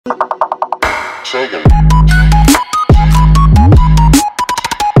Sagan.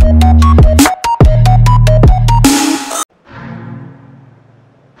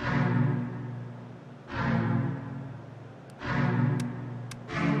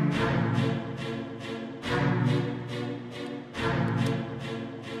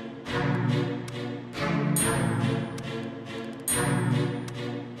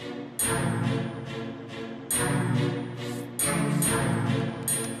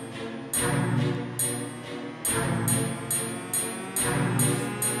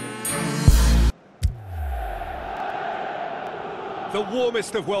 The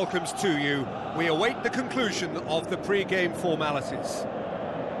warmest of welcomes to you. We await the conclusion of the pre-game formalities.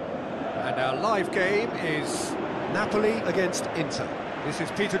 And our live game is Napoli against Inter. This is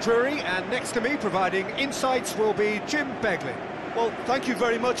Peter Drury, and next to me providing insights will be Jim Begley. Well, thank you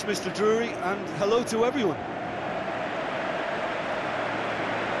very much, Mr. Drury, and hello to everyone.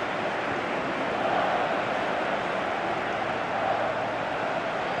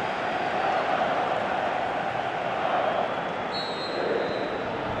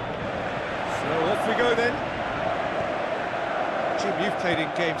 We go then. Jim, you've played in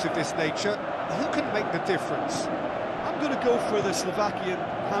games of this nature. Who can make the difference? I'm going to go for the Slovakian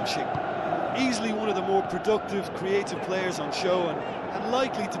Hamšík. Easily one of the more productive, creative players on show and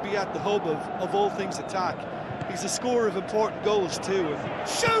likely to be at the hub of all things attack. He's a scorer of important goals too. And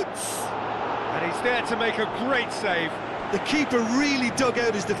shoots! And he's there to make a great save. The keeper really dug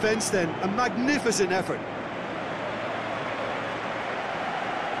out his defence then. A magnificent effort.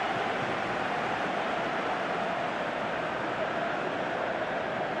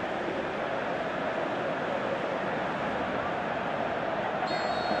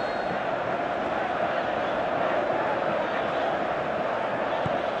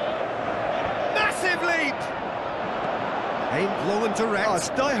 Aimed low and direct. Oh, it's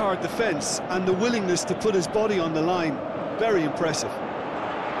die-hard defence and the willingness to put his body on the line. Very impressive.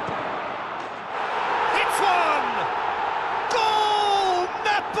 It's one! Goal!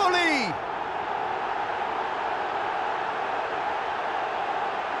 Napoli!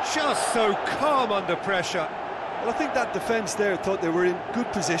 Just so calm under pressure. Well, I think that defence there thought they were in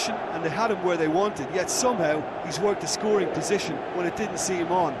good position and they had him where they wanted, yet somehow he's worked a scoring position when it didn't see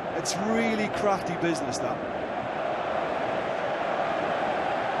him on. It's really crafty business, that.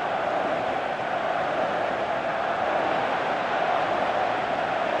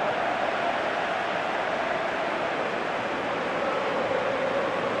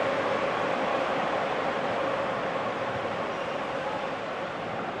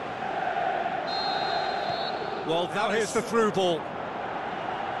 Well, now here's the through ball.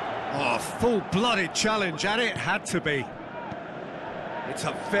 Oh, full-blooded challenge, and it had to be. It's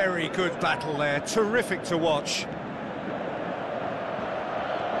a very good battle there, terrific to watch.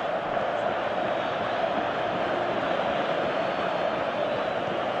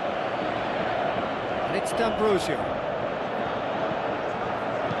 And it's D'Ambrosio.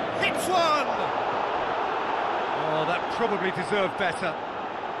 Hits one! Oh, that probably deserved better.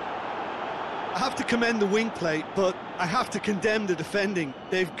 I have to commend the wing play, but I have to condemn the defending.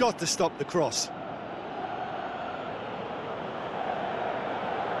 They've got to stop the cross.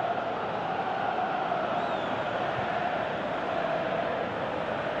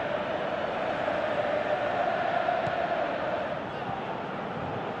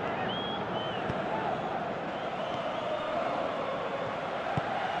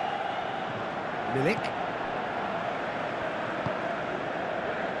 Milik.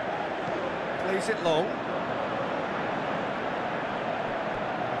 Plays it long.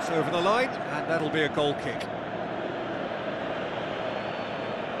 It's over the line, and that'll be a goal kick.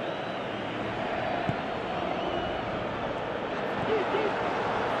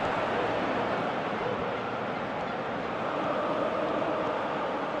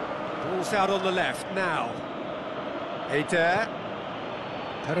 Ball's out on the left now. Eder.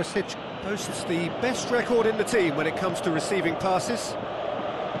 Perisic boasts the best record in the team when it comes to receiving passes.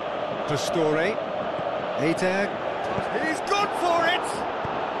 Pastore. Eder. He's gone for it!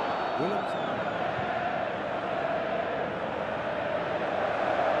 Williams.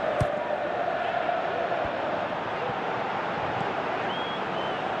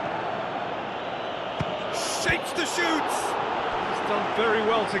 Shapes to shoot! He's done very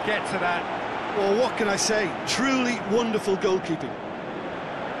well to get to that. Well, what can I say? Truly wonderful goalkeeping.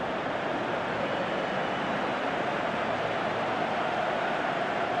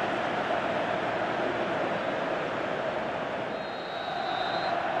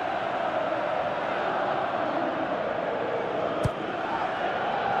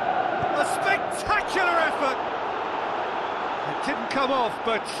 Spectacular effort! It didn't come off,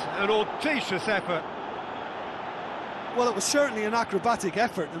 but an audacious effort. Well, it was certainly an acrobatic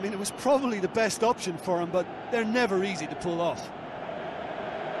effort. I mean, it was probably the best option for him, but they're never easy to pull off.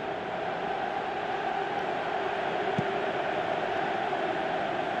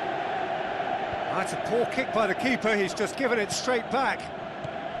 That's a poor kick by the keeper, he's just given it straight back.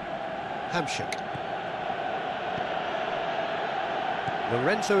 Hamsik.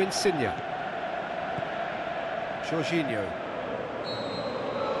 Lorenzo Insigne. Jorginho.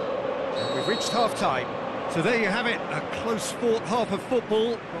 And we've reached half-time. So there you have it, a close-fought half of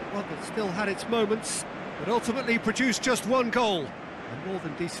football, but one that still had its moments, but ultimately produced just one goal. A more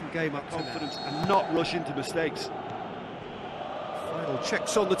than decent game up to Confidence now. and not rush into mistakes. Final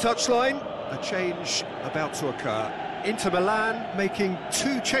checks on the touchline, a change about to occur. Inter Milan making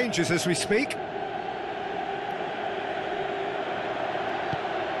 2 changes as we speak.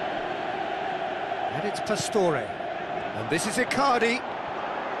 And it's Pastore. And this is Icardi.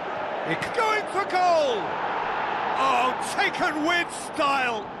 Going for goal! Oh, taken with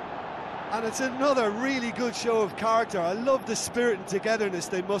style! And it's another really good show of character. I love the spirit and togetherness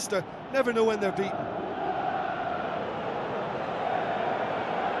they muster. Never know when they're beaten.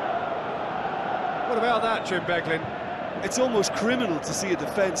 What about that, Jim Beglin? It's almost criminal to see a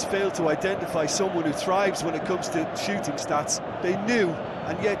defence fail to identify someone who thrives when it comes to shooting stats. They knew,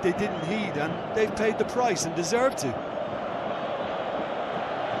 and yet they didn't heed, and they've paid the price and deserve to.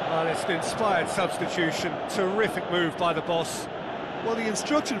 Well, it's an inspired substitution. Terrific move by the boss. Well, the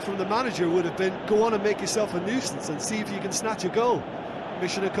instruction from the manager would have been, go on and make yourself a nuisance and see if you can snatch a goal.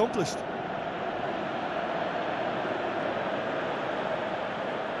 Mission accomplished.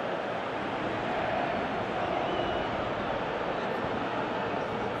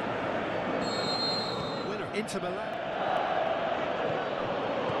 Inter Milan.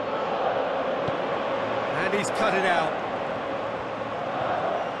 And he's cut it out.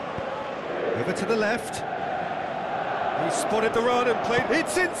 Over to the left. He spotted the run and played.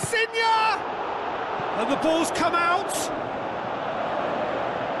 It's Insigne! And the ball's come out.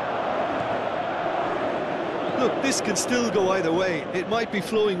 Look, this can still go either way. It might be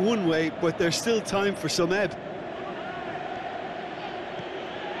flowing one way, but there's still time for some ebb.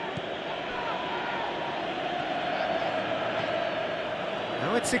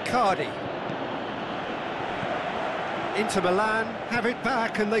 Now it's Icardi. Inter Milan have it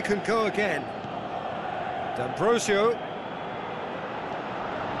back and they can go again. D'Ambrosio.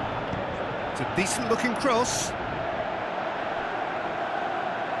 It's a decent-looking cross.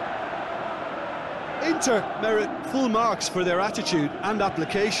 Inter merit full marks for their attitude and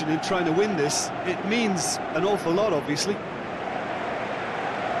application in trying to win this. It means an awful lot, obviously.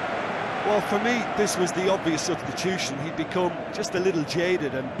 Well, for me, this was the obvious substitution. He'd become just a little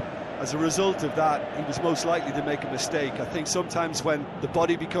jaded, and as a result of that, he was most likely to make a mistake. I think sometimes when the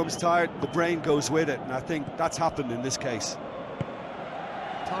body becomes tired, the brain goes with it, and I think that's happened in this case.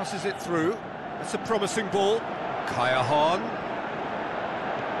 Passes it through. That's a promising ball. Kaya Hahn.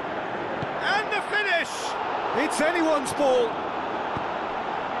 And the finish! It's anyone's ball.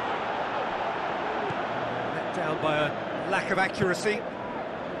 Let down by a lack of accuracy.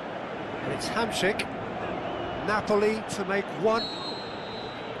 And it's Hamsik. Napoli to make 1.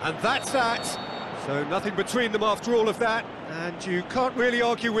 And that's that. So nothing between them after all of that. And you can't really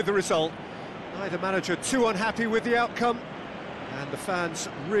argue with the result. Neither manager too unhappy with the outcome. And the fans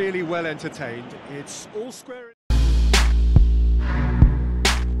really well entertained. It's all square.